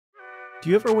Do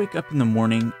you ever wake up in the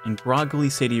morning and groggily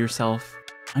say to yourself,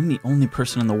 I'm the only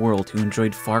person in the world who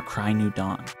enjoyed Far Cry New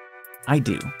Dawn? I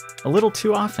do. A little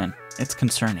too often. It's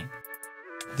concerning.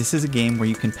 This is a game where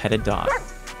you can pet a dog.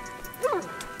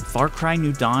 Far Cry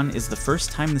New Dawn is the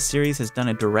first time the series has done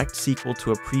a direct sequel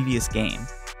to a previous game,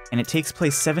 and it takes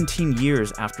place 17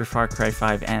 years after Far Cry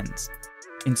 5 ends.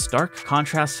 In stark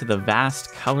contrast to the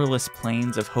vast, colorless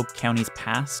plains of Hope County's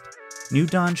past, New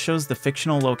Dawn shows the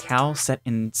fictional locale set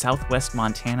in southwest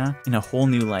Montana in a whole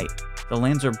new light. The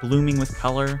lands are blooming with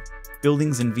color,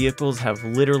 buildings and vehicles have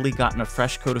literally gotten a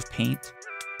fresh coat of paint.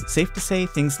 Safe to say,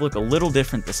 things look a little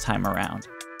different this time around.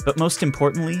 But most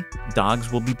importantly,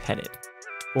 dogs will be petted.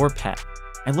 Or pet.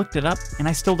 I looked it up, and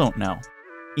I still don't know.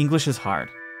 English is hard.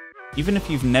 Even if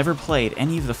you've never played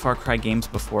any of the Far Cry games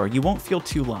before, you won't feel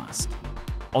too lost.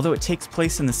 Although it takes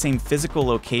place in the same physical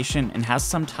location and has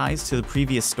some ties to the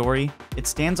previous story, it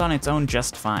stands on its own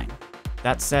just fine.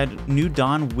 That said, New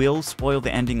Dawn will spoil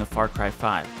the ending of Far Cry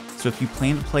 5, so if you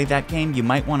plan to play that game, you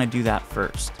might want to do that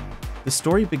first. The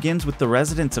story begins with the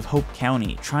residents of Hope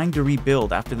County trying to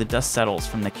rebuild after the dust settles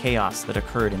from the chaos that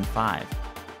occurred in 5.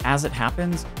 As it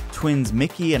happens, twins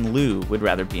Mickey and Lou would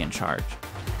rather be in charge.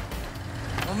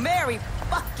 Well, Merry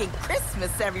fucking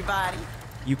Christmas, everybody!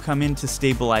 You come in to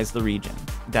stabilize the region.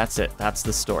 That's it, that's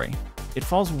the story. It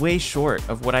falls way short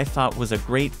of what I thought was a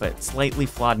great but slightly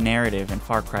flawed narrative in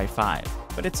Far Cry 5,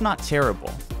 but it's not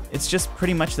terrible. It's just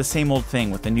pretty much the same old thing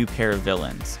with a new pair of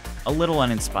villains, a little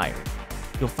uninspired.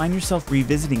 You'll find yourself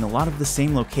revisiting a lot of the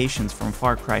same locations from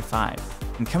Far Cry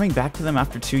 5, and coming back to them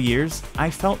after 2 years, I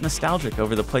felt nostalgic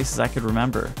over the places I could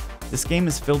remember. This game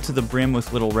is filled to the brim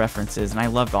with little references, and I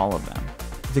loved all of them.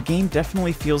 The game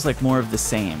definitely feels like more of the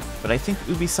same, but I think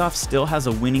Ubisoft still has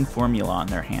a winning formula on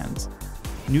their hands.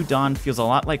 New Dawn feels a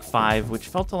lot like 5, which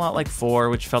felt a lot like 4,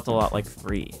 which felt a lot like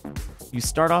 3. You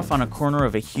start off on a corner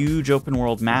of a huge open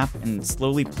world map and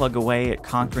slowly plug away at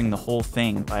conquering the whole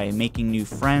thing by making new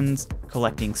friends,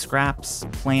 collecting scraps,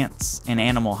 plants, and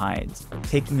animal hides,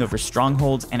 taking over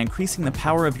strongholds, and increasing the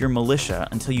power of your militia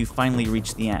until you finally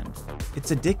reach the end.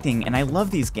 It's addicting, and I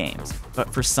love these games,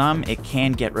 but for some, it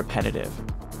can get repetitive.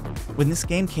 When this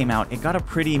game came out, it got a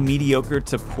pretty mediocre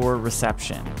to poor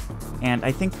reception, and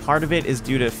I think part of it is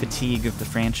due to fatigue of the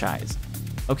franchise.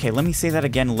 Okay, let me say that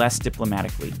again less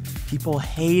diplomatically. People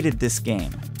hated this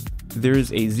game.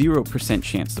 There's a 0%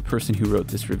 chance the person who wrote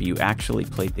this review actually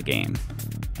played the game.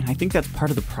 And I think that's part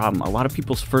of the problem. A lot of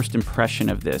people's first impression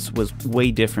of this was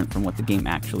way different from what the game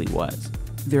actually was.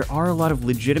 There are a lot of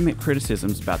legitimate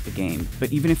criticisms about the game,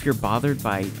 but even if you're bothered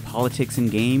by politics in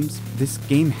games, this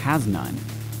game has none.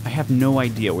 I have no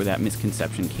idea where that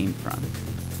misconception came from.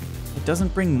 It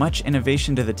doesn't bring much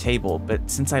innovation to the table, but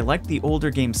since I like the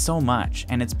older games so much,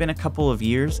 and it's been a couple of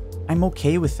years, I'm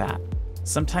okay with that.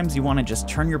 Sometimes you want to just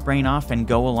turn your brain off and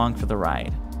go along for the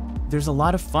ride. There's a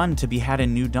lot of fun to be had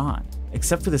in New Dawn,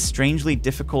 except for the strangely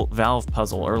difficult Valve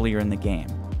puzzle earlier in the game.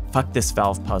 Fuck this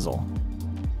Valve puzzle.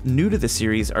 New to the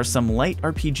series are some light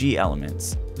RPG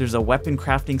elements. There's a weapon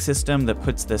crafting system that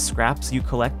puts the scraps you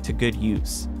collect to good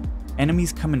use.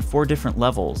 Enemies come in 4 different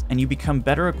levels, and you become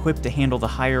better equipped to handle the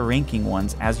higher ranking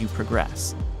ones as you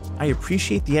progress. I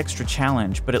appreciate the extra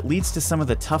challenge, but it leads to some of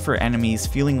the tougher enemies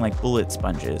feeling like bullet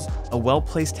sponges. A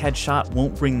well-placed headshot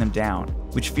won't bring them down,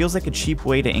 which feels like a cheap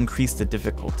way to increase the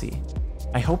difficulty.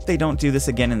 I hope they don't do this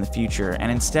again in the future,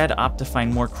 and instead opt to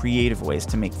find more creative ways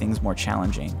to make things more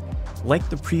challenging. Like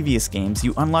the previous games,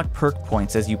 you unlock perk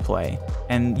points as you play,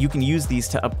 and you can use these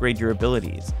to upgrade your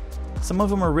abilities. Some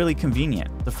of them are really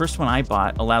convenient. The first one I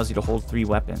bought allows you to hold 3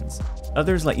 weapons.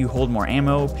 Others let you hold more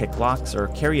ammo, pick locks, or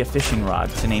carry a fishing rod,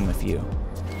 to name a few.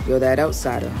 You're that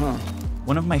outsider, huh?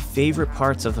 One of my favorite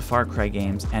parts of the Far Cry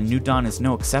games, and New Dawn is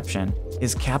no exception,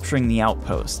 is capturing the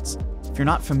outposts. If you're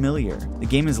not familiar, the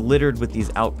game is littered with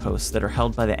these outposts that are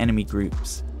held by the enemy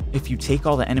groups. If you take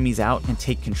all the enemies out and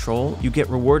take control, you get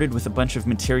rewarded with a bunch of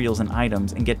materials and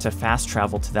items and get to fast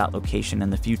travel to that location in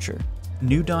the future.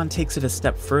 New Dawn takes it a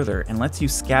step further and lets you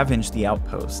scavenge the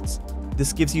outposts.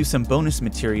 This gives you some bonus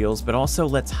materials, but also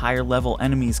lets higher level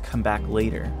enemies come back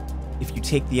later. If you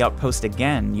take the outpost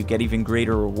again, you get even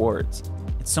greater rewards.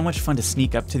 It's so much fun to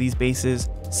sneak up to these bases,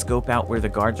 scope out where the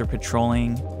guards are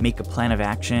patrolling, make a plan of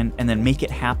action, and then make it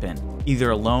happen,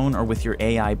 either alone or with your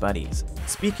AI buddies.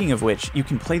 Speaking of which, you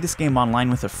can play this game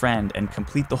online with a friend and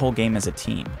complete the whole game as a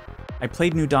team. I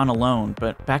played New Dawn alone,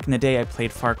 but back in the day I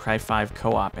played Far Cry 5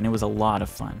 co-op and it was a lot of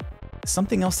fun.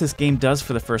 Something else this game does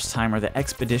for the first time are the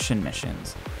expedition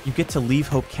missions. You get to leave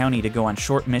Hope County to go on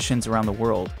short missions around the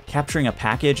world, capturing a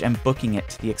package and booking it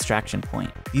to the extraction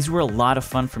point. These were a lot of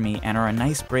fun for me and are a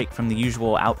nice break from the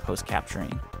usual outpost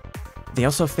capturing. They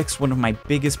also fixed one of my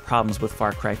biggest problems with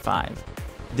Far Cry 5.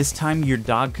 This time, your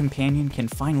dog companion can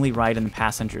finally ride in the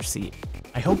passenger seat.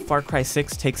 I hope Far Cry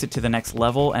 6 takes it to the next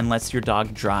level and lets your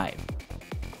dog drive.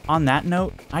 On that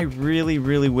note, I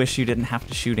really wish you didn't have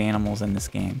to shoot animals in this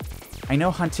game. I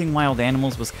know hunting wild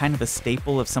animals was kind of a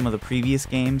staple of some of the previous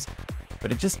games,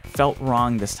 but it just felt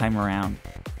wrong this time around.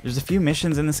 There's a few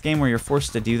missions in this game where you're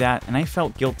forced to do that, and I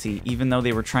felt guilty even though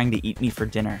they were trying to eat me for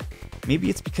dinner. Maybe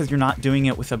it's because you're not doing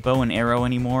it with a bow and arrow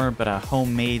anymore, but a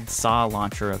homemade saw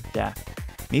launcher of death.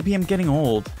 Maybe I'm getting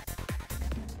old.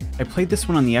 I played this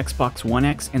one on the Xbox One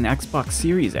X and the Xbox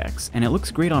Series X, and it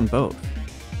looks great on both.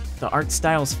 The art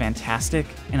style is fantastic,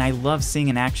 and I love seeing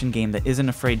an action game that isn't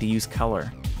afraid to use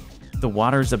color. The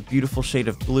water's a beautiful shade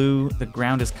of blue, the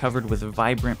ground is covered with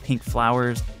vibrant pink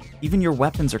flowers, even your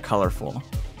weapons are colorful.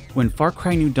 When Far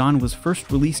Cry New Dawn was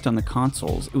first released on the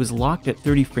consoles, it was locked at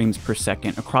 30 frames per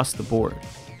second across the board.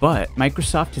 But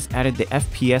Microsoft has added the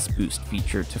FPS boost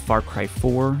feature to Far Cry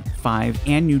 4, 5,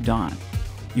 and New Dawn.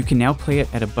 You can now play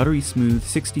it at a buttery smooth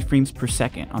 60 frames per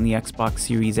second on the Xbox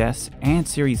Series S and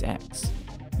Series X.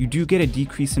 You do get a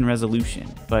decrease in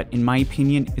resolution, but in my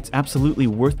opinion, it's absolutely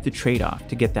worth the trade-off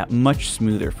to get that much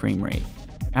smoother frame rate.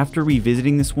 After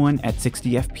revisiting this one at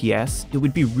 60 FPS, it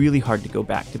would be really hard to go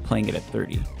back to playing it at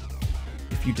 30.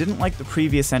 If you didn't like the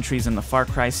previous entries in the Far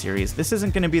Cry series, this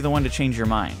isn't going to be the one to change your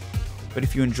mind. But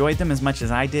if you enjoyed them as much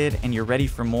as I did and you're ready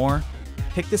for more,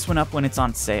 pick this one up when it's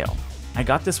on sale. I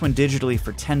got this one digitally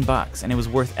for $10 and it was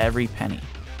worth every penny.